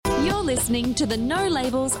You're listening to the No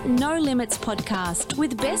Labels, No Limits podcast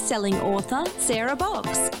with best-selling author Sarah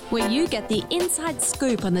Box, where you get the inside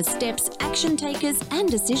scoop on the steps action takers and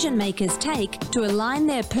decision makers take to align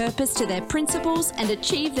their purpose to their principles and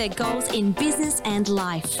achieve their goals in business and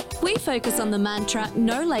life. We focus on the mantra,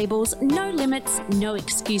 no labels, no limits, no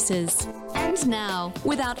excuses. And now,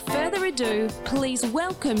 without further ado, please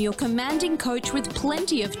welcome your commanding coach with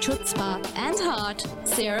plenty of chutzpah and heart,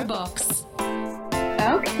 Sarah Box.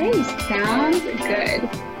 Okay, sounds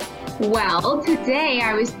good. Well, today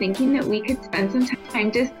I was thinking that we could spend some time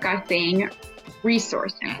discussing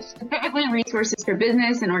resources, specifically resources for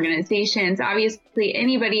business and organizations. Obviously,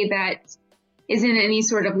 anybody that is in any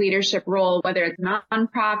sort of leadership role, whether it's a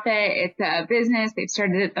nonprofit, it's a business, they've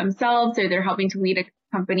started it themselves, or they're helping to lead a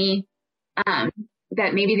company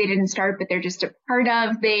that maybe they didn't start, but they're just a part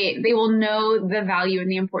of, they will know the value and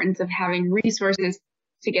the importance of having resources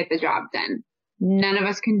to get the job done. None of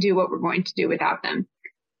us can do what we're going to do without them.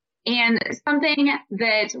 And something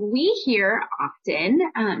that we hear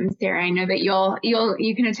often, Sarah, I know that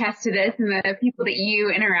you can attest to this, and the people that you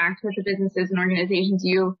interact with, the businesses and organizations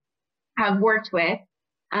you have worked with,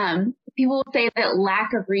 people will say that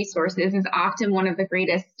lack of resources is often one of the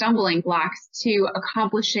greatest stumbling blocks to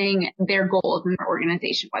accomplishing their goals in their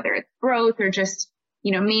organization, whether it's growth or just,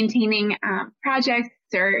 maintaining projects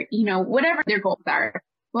or, whatever their goals are.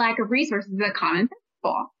 Lack of resources is a common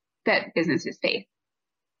pitfall that businesses face.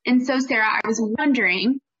 And so, Sarah, I was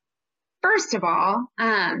wondering, first of all,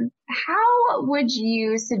 how would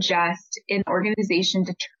you suggest an organization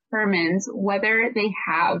determines whether they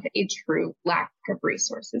have a true lack of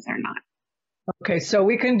resources or not? Okay, so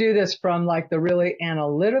we can do this from like the really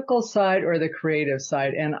analytical side or the creative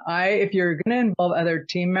side. And if you're going to involve other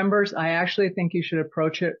team members, I actually think you should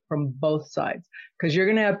approach it from both sides, because you're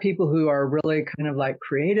going to have people who are really kind of like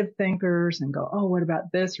creative thinkers and go, oh, what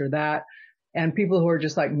about this or that? And people who are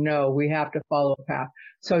just like, no, we have to follow a path.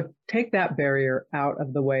 So take that barrier out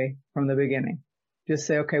of the way from the beginning. Just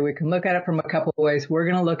say, okay, we can look at it from a couple of ways. We're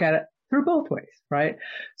going to look at it through both ways, right?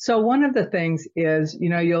 So one of the things is,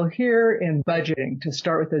 you'll hear in budgeting to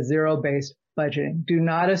start with a zero-based budgeting. Do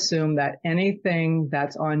not assume that anything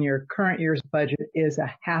that's on your current year's budget is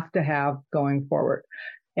a have to have going forward.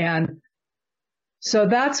 And so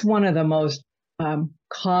that's one of the most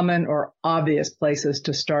common or obvious places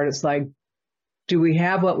to start. It's like, do we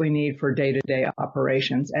have what we need for day-to-day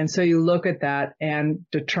operations? And so you look at that and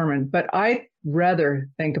determine. But I rather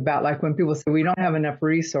think about, like, when people say we don't have enough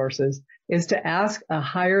resources, is to ask a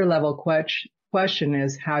higher level question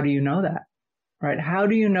is, how do you know that? Right? How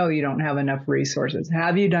do you know you don't have enough resources?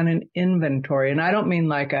 Have you done an inventory? And I don't mean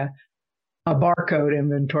like a barcode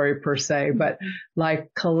inventory per se, but like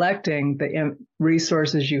collecting the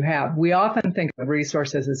resources you have. We often think of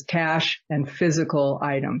resources as cash and physical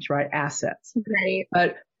items, right? Assets. Right.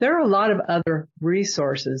 But there are a lot of other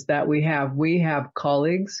resources that we have. We have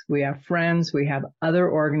colleagues, we have friends, we have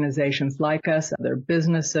other organizations like us, other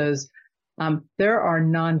businesses. There are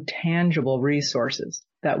non-tangible resources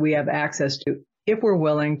that we have access to if we're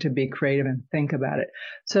willing to be creative and think about it.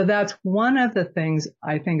 So that's one of the things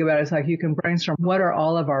I think about. It's like you can brainstorm, what are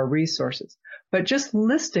all of our resources? But just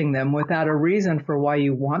listing them without a reason for why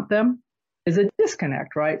you want them is a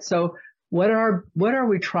disconnect, right? So what are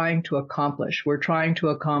we trying to accomplish? We're trying to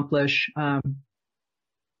accomplish,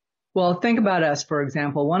 well, think about us, for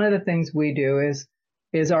example. One of the things we do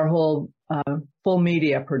is our whole full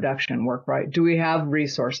media production work, right? Do we have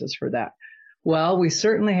resources for that? Well, we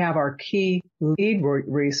certainly have our key lead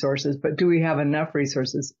resources, but do we have enough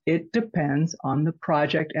resources? It depends on the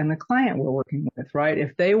project and the client we're working with, right?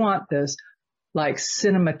 If they want this like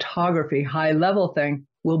cinematography, high level thing,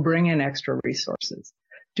 we'll bring in extra resources.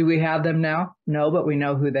 Do we have them now? No, but we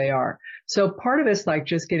know who they are. So part of it's like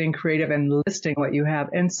just getting creative and listing what you have.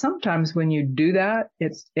 And sometimes when you do that,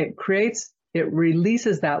 it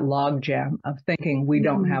releases that log jam of thinking we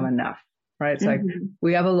don't have enough. Right? It's like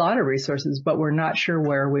we have a lot of resources, but we're not sure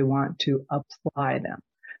where we want to apply them.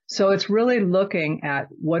 So it's really looking at,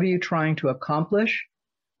 what are you trying to accomplish?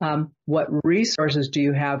 What resources do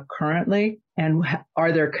you have currently? And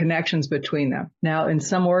are there connections between them? Now, in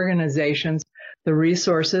some organizations, the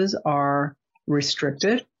resources are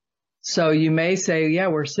restricted. So you may say, yeah,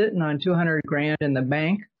 we're sitting on 200 grand in the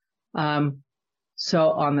bank.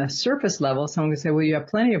 So on the surface level, someone can say, well, you have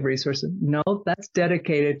plenty of resources. No, that's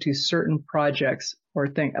dedicated to certain projects or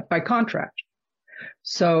things by contract.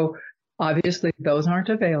 So obviously those aren't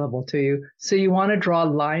available to you. So you want to draw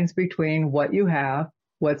lines between what you have,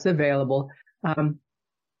 what's available.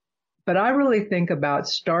 But I really think about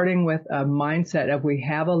starting with a mindset of we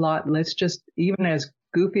have a lot. Let's just, even as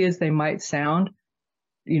goofy as they might sound,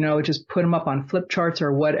 just put them up on flip charts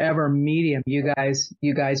or whatever medium you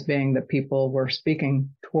guys being the people we're speaking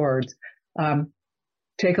towards.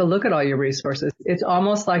 Take a look at all your resources. It's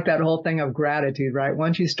almost like that whole thing of gratitude, right?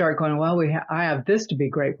 Once you start going, well, I have this to be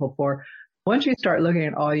grateful for. Once you start looking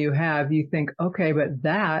at all you have, you think, okay, but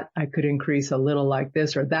that I could increase a little like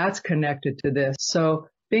this, or that's connected to this. So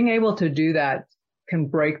being able to do that can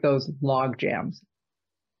break those log jams.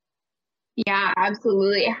 Yeah,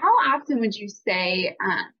 absolutely. How often would you say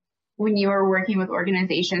when you are working with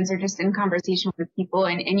organizations or just in conversation with people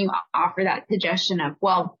and you offer that suggestion of,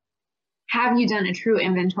 well, have you done a true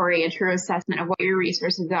inventory, a true assessment of what your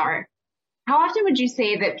resources are? How often would you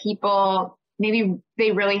say that people, maybe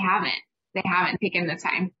they really haven't? They haven't taken the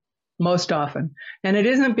time? Most often. And it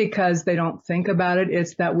isn't because they don't think about it.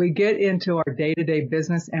 It's that we get into our day-to-day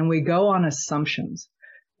business and we go on assumptions.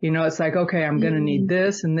 It's like, okay, I'm going to need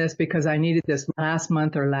this and this because I needed this last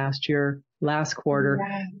month or last year, last quarter.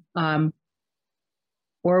 Right.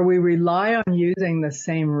 Or we rely on using the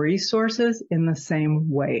same resources in the same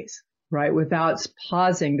ways, right? Without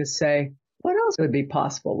pausing to say, what else would be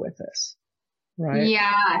possible with this? Right.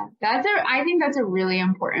 Yeah, I think that's a really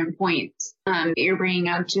important point that you're bringing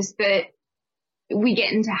up, just that we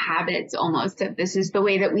get into habits almost of this is the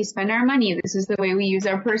way that we spend our money. This is the way we use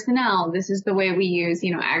our personnel. This is the way we use,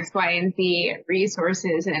 X, Y, and Z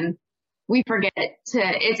resources. And we forget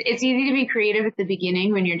it's easy to be creative at the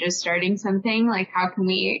beginning when you're just starting something. Like, how can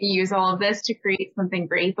we use all of this to create something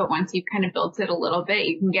great? But once you've kind of built it a little bit,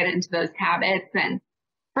 you can get into those habits and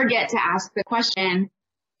forget to ask the question,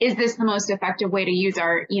 is this the most effective way to use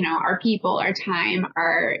our people, our time,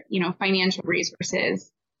 our, financial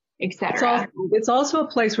resources, et cetera? It's also a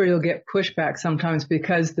place where you'll get pushback sometimes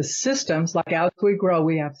because the systems, like as we grow,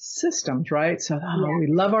 we have systems, right? So we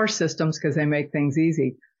love our systems because they make things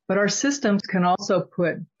easy. But our systems can also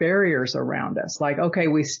put barriers around us. Like, okay,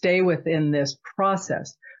 we stay within this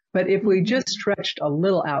process. But if we just stretched a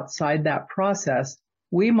little outside that process,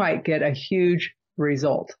 we might get a huge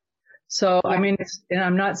result. So, and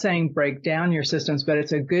I'm not saying break down your systems, but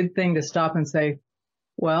it's a good thing to stop and say,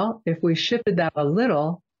 well, if we shifted that a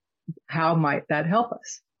little, how might that help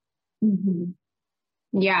us? Mm-hmm.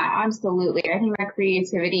 Yeah, absolutely. I think that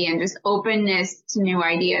creativity and just openness to new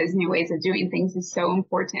ideas, new ways of doing things is so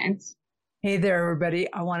important. Hey there,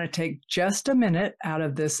 everybody. I want to take just a minute out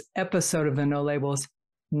of this episode of the No Labels,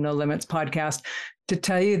 No Limits podcast to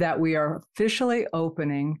tell you that we are officially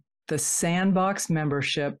opening the Sandbox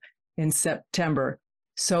membership in September.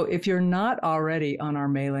 So if you're not already on our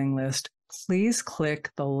mailing list, please click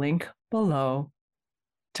the link below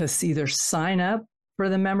to either sign up for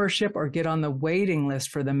the membership or get on the waiting list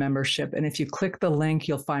for the membership. And if you click the link,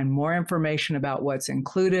 you'll find more information about what's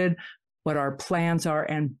included, what our plans are,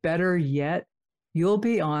 and better yet, you'll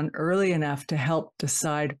be on early enough to help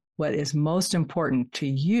decide what is most important to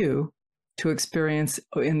you to experience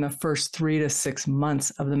in the first 3 to 6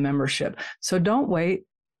 months of the membership. So don't wait.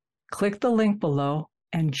 Click the link below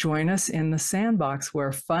and join us in the Sandbox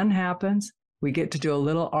where fun happens. We get to do a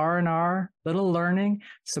little R&R, little learning,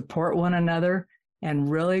 support one another, and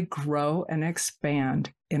really grow and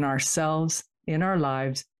expand in ourselves, in our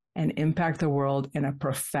lives, and impact the world in a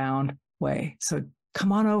profound way. So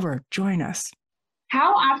come on over, join us.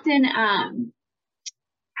 How often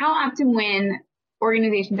when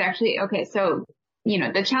organizations actually, so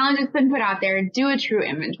the challenge has been put out there, do a true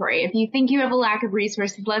inventory. If you think you have a lack of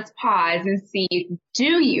resources, let's pause and see,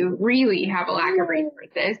 do you really have a lack of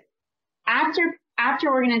resources? After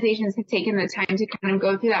organizations have taken the time to kind of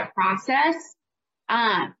go through that process,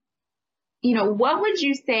 what would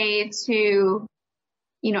you say to,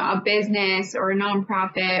 a business or a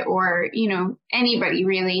nonprofit or, anybody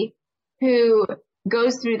really who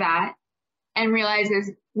goes through that and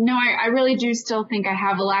realizes, no, I really do still think I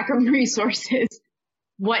have a lack of resources.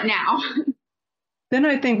 What now? Then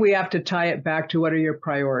I think we have to tie it back to what are your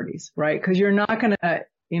priorities, right? Because you're not going to,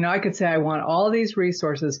 I could say I want all these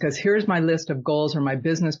resources because here's my list of goals or my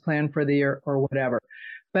business plan for the year or whatever.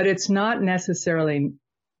 But it's not necessarily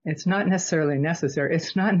necessary.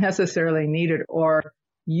 It's not necessarily needed or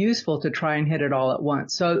useful to try and hit it all at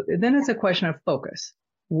once. So then it's a question of focus.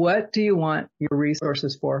 What do you want your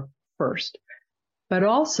resources for first? But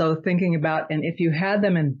also thinking about, and if you had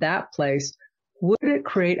them in that place, would it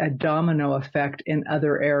create a domino effect in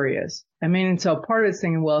other areas? And so part of it's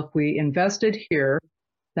thinking, well, if we invested here,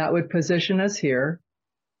 that would position us here.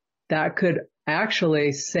 That could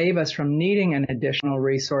actually save us from needing an additional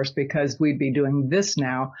resource because we'd be doing this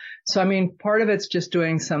now. So, part of it's just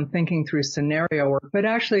doing some thinking through scenario work, but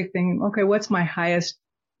actually thinking, okay, what's my highest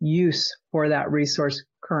use for that resource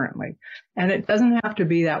currently? And it doesn't have to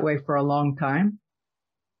be that way for a long time.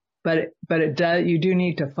 but it does, you do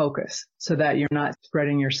need to focus so that you're not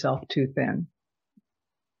spreading yourself too thin.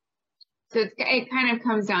 So it kind of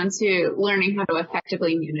comes down to learning how to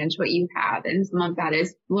effectively manage what you have. And some of that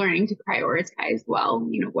is learning to prioritize well.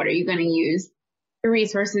 You know, what are you going to use your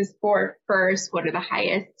resources for first? What are the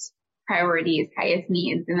highest priorities, highest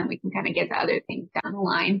needs? And then we can kind of get to other things down the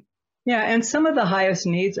line. Yeah. And some of the highest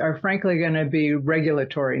needs are frankly going to be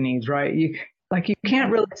regulatory needs, right? You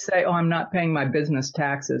can't really say, oh, I'm not paying my business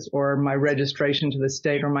taxes or my registration to the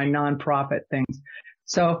state or my nonprofit things.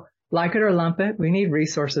 So like it or lump it, we need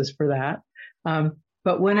resources for that.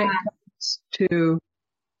 But when it comes to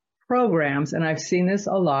programs, and I've seen this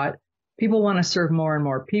a lot, people want to serve more and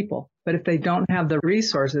more people. But if they don't have the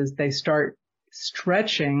resources, they start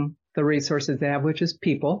stretching the resources they have, which is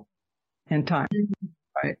people and time,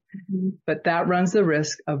 right? Mm-hmm. But that runs the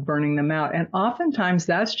risk of burning them out. And oftentimes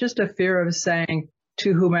that's just a fear of saying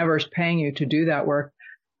to whomever's paying you to do that work,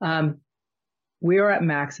 we are at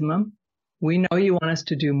maximum. We know you want us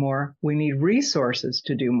to do more. We need resources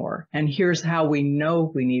to do more. And here's how we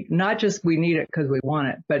know we need, not just we need it because we want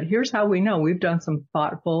it, but here's how we know. We've done some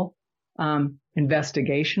thoughtful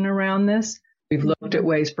investigation around this. We've looked at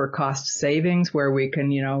ways for cost savings where we can,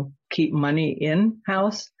 keep money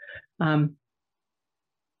in-house. But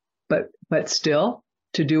still,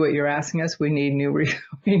 to do what you're asking us, we need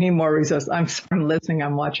we need more resources. I'm listening.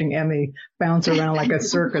 I'm watching Emmy bounce around like a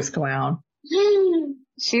circus clown.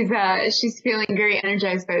 She's feeling very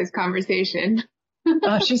energized by this conversation.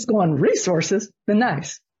 She's going, resources, the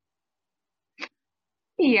nice.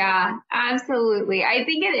 Yeah, absolutely. I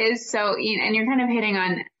think it is so, and you're kind of hitting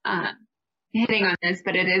on this,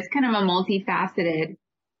 but it is kind of a multifaceted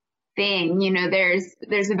thing.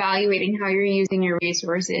 There's evaluating how you're using your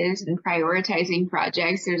resources and prioritizing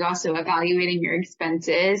projects. There's also evaluating your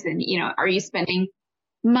expenses and, are you spending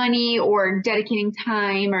money or dedicating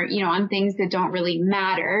time or, on things that don't really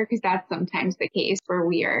matter? Because that's sometimes the case where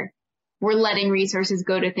we're letting resources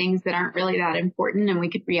go to things that aren't really that important and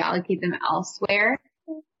we could reallocate them elsewhere.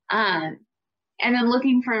 And then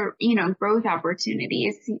looking for, growth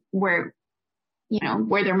opportunities where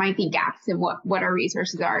there might be gaps in what our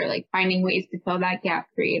resources are, like finding ways to fill that gap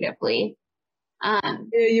creatively.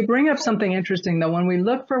 You bring up something interesting though. When we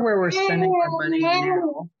look for where we're spending our money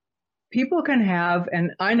now, people can have,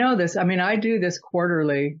 and I know this, I do this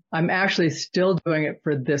quarterly. I'm actually still doing it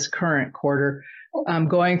for this current quarter. I'm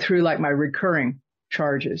going through like my recurring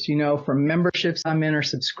charges, from memberships I'm in or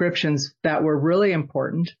subscriptions that were really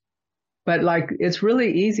important. But it's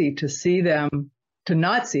really easy to see them, to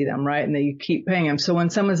not see them, right? And that you keep paying them. So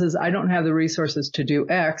when someone says, I don't have the resources to do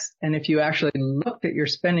X, and if you actually looked at your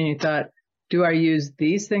spending, you thought, do I use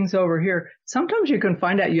these things over here? Sometimes you can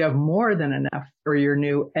find out you have more than enough for your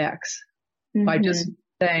new X by just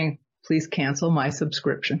saying, please cancel my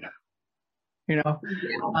subscription,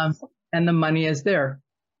 and the money is there.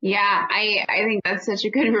 Yeah, I think that's such a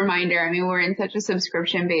good reminder. We're in such a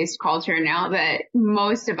subscription-based culture now that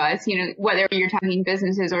most of us, whether you're talking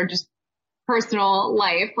businesses or just personal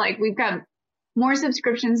life, we've got more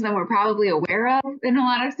subscriptions than we're probably aware of in a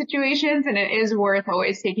lot of situations. And it is worth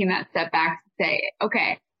always taking that step back to say,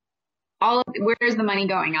 okay, where's the money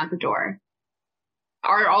going out the door?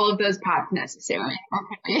 Are all of those pots necessary?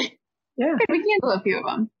 Yeah. We cancel a few of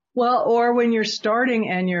them. Well, or when you're starting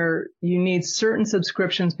and you need certain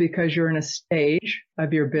subscriptions because you're in a stage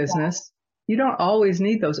of your business, you don't always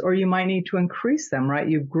need those, or you might need to increase them, right?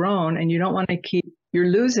 You've grown and you don't want to you're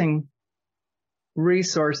losing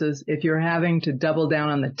resources if you're having to double down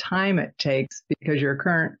on the time it takes because your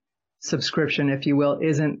current subscription, if you will,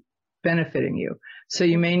 isn't benefiting you. So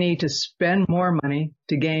you may need to spend more money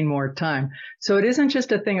to gain more time. So it isn't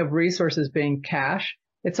just a thing of resources being cash.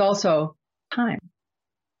 It's also time.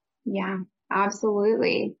 Yeah,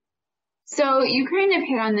 absolutely. So you kind of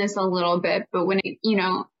hit on this a little bit, but when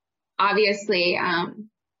obviously,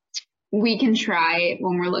 we can try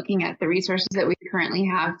when we're looking at the resources that we currently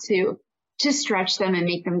have to stretch them and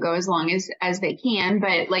make them go as long as they can.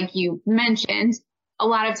 But like you mentioned, a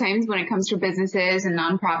lot of times when it comes to businesses and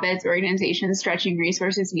nonprofits, organizations, stretching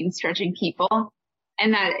resources means stretching people.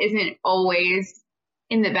 And that isn't always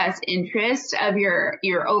in the best interest of your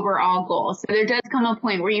overall goal. So there does come a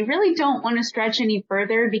point where you really don't want to stretch any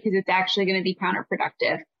further because it's actually going to be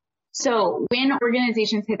counterproductive. So when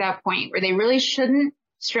organizations hit that point where they really shouldn't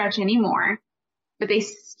stretch anymore, but they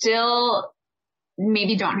still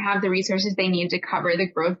maybe don't have the resources they need to cover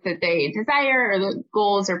the growth that they desire or the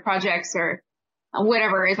goals or projects or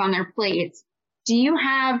whatever is on their plates, do you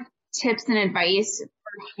have tips and advice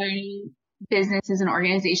for how businesses and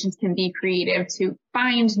organizations can be creative to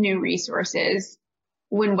find new resources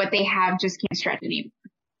when what they have just can't stretch anymore?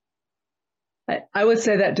 I would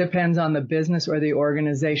say that depends on the business or the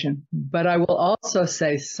organization. But I will also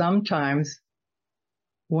say sometimes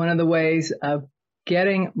one of the ways of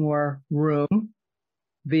getting more room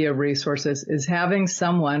via resources is having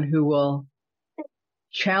someone who will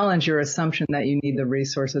challenge your assumption that you need the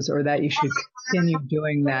resources or that you should continue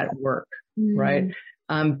doing that work, right?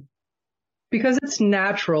 Because it's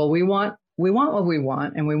natural. We want what we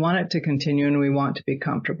want, and we want it to continue, and we want to be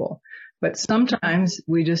comfortable. But sometimes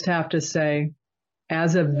we just have to say,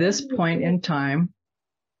 as of this point in time,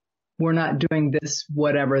 we're not doing this,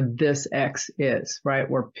 whatever this X is, right?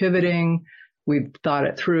 We're pivoting. We've thought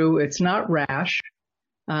it through. It's not rash.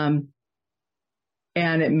 And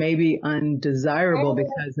it may be undesirable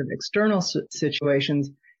because of external situations.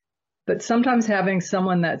 But sometimes having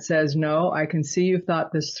someone that says, no, I can see you've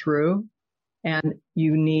thought this through and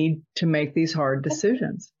you need to make these hard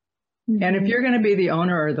decisions. And if you're going to be the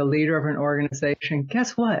owner or the leader of an organization,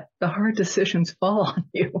 guess what? The hard decisions fall on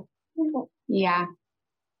you. Yeah,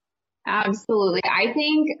 absolutely. I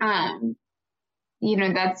think,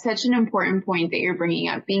 that's such an important point that you're bringing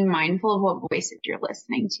up, being mindful of what voices you're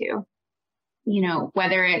listening to.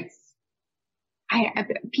 Whether it's,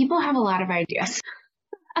 people have a lot of ideas.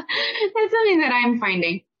 That's something that I'm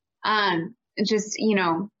finding. I'll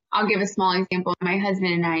give a small example. My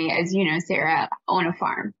husband and I, as you know, Sarah, own a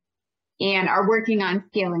farm and are working on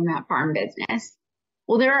scaling that farm business.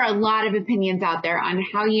 Well, there are a lot of opinions out there on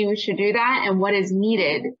how you should do that and what is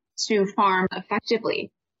needed to farm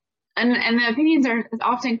effectively. And the opinions are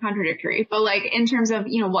often contradictory, but like in terms of,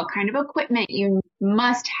 what kind of equipment you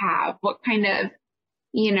must have, what kind of,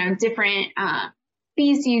 different,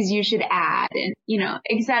 species you should add and,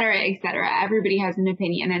 et cetera, et cetera. Everybody has an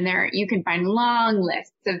opinion, and you can find long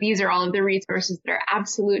lists of these are all of the resources that are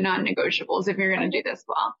absolute non-negotiables if you're going to do this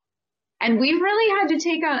well. And we've really had to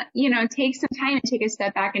take some time and take a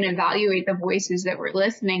step back and evaluate the voices that we're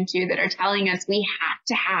listening to that are telling us we have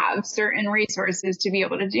to have certain resources to be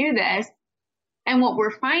able to do this. And what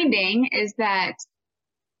we're finding is that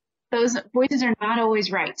those voices are not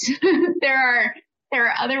always right. There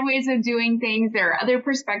are other ways of doing things. There are other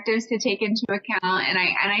perspectives to take into account. And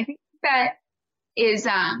I think that is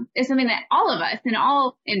something that all of us in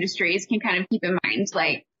all industries can kind of keep in mind.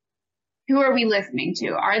 Like, who are we listening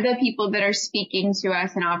to? Are the people that are speaking to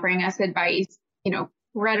us and offering us advice,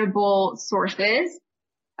 credible sources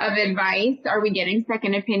of advice? Are we getting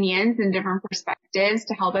second opinions and different perspectives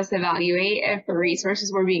to help us evaluate if the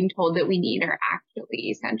resources we're being told that we need are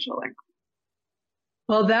actually essential or not?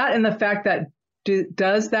 Well, that and the fact that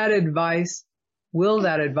will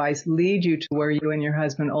that advice lead you to where you and your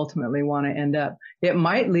husband ultimately want to end up? It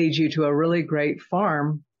might lead you to a really great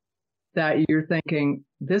farm that you're thinking,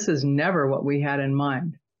 this is never what we had in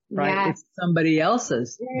mind, right? Yes. It's somebody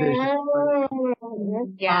else's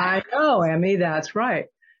vision. Yeah. I know, Emmy, that's right.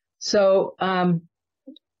 So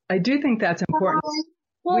I do think that's important.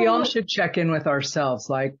 We all should check in with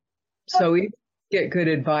ourselves. So we get good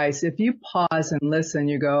advice. If you pause and listen,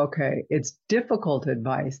 you go, okay, it's difficult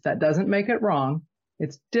advice. That doesn't make it wrong.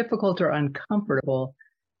 It's difficult or uncomfortable.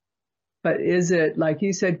 But is it, like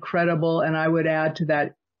you said, credible? And I would add to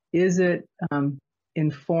that, is it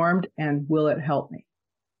informed, and will it help me?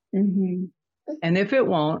 Mm-hmm. And if it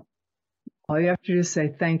won't, all you have to do is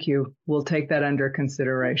say, thank you. We'll take that under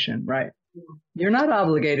consideration, right? Yeah. You're not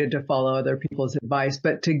obligated to follow other people's advice,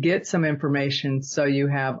 but to get some information so you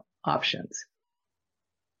have options.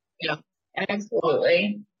 Yeah,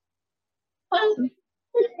 absolutely. Well,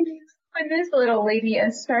 when this little lady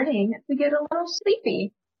is starting to get a little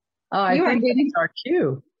sleepy. Oh, I think it's our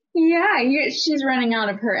cue. Yeah, she's running out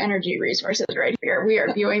of her energy resources right here. We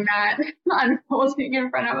are viewing that unfolding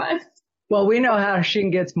in front of us. Well, we know how she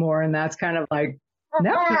gets more, and that's kind of like,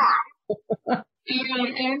 no. Yeah,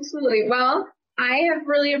 absolutely. Well, I have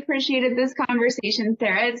really appreciated this conversation,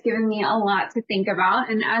 Sarah. It's given me a lot to think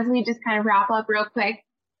about. And as we just kind of wrap up real quick,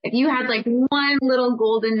 if you had like one little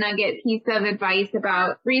golden nugget piece of advice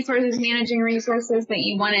about resources, managing resources that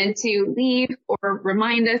you wanted to leave or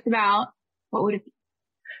remind us about, what would it be?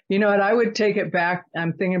 You know what? I would take it back.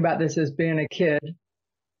 I'm thinking about this as being a kid.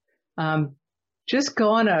 Just go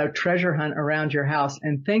on a treasure hunt around your house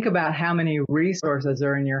and think about how many resources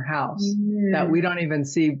are in your house that we don't even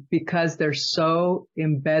see because they're so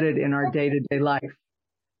embedded in our day-to-day life.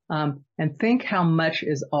 And think how much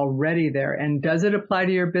is already there. And does it apply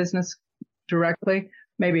to your business directly?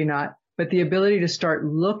 Maybe not. But the ability to start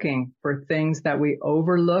looking for things that we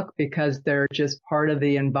overlook because they're just part of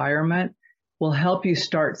the environment will help you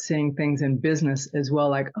start seeing things in business as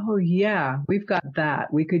well. Like, oh yeah, we've got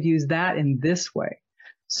that. We could use that in this way.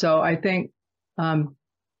 So I think,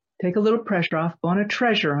 take a little pressure off, go on a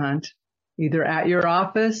treasure hunt, either at your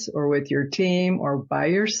office or with your team or by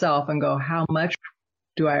yourself and go, how much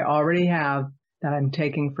do I already have that I'm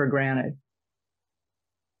taking for granted?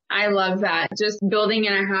 I love that. Just building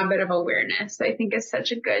in a habit of awareness, I think, is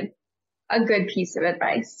such a good piece of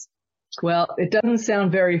advice. Well, it doesn't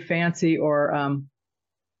sound very fancy or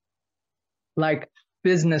like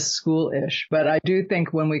business school-ish, but I do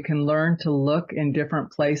think when we can learn to look in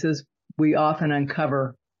different places, we often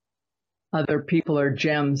uncover other people or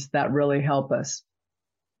gems that really help us.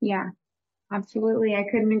 Yeah, absolutely. I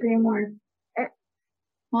couldn't agree more.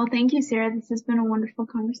 Well, thank you, Sarah. This has been a wonderful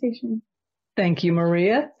conversation. Thank you,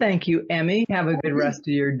 Maria. Thank you, Emmy. Have a good rest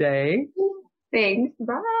of your day. Thanks.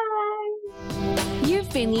 Bye.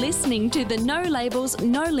 You've been listening to the No Labels,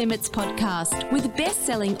 No Limits podcast with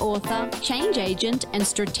best-selling author, change agent, and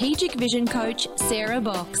strategic vision coach, Sarah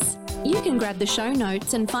Box. You can grab the show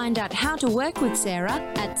notes and find out how to work with Sarah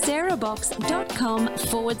at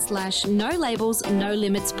sarahbox.com/No Labels, No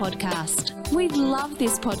Limits podcast. We'd love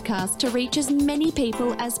this podcast to reach as many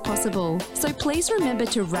people as possible. So please remember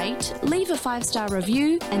to rate, leave a 5-star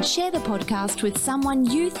review, and share the podcast with someone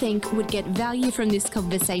you think would get value from this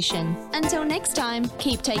conversation. Until next time,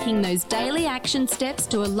 keep taking those daily action steps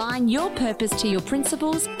to align your purpose to your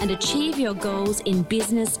principles and achieve your goals in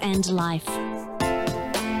business and life.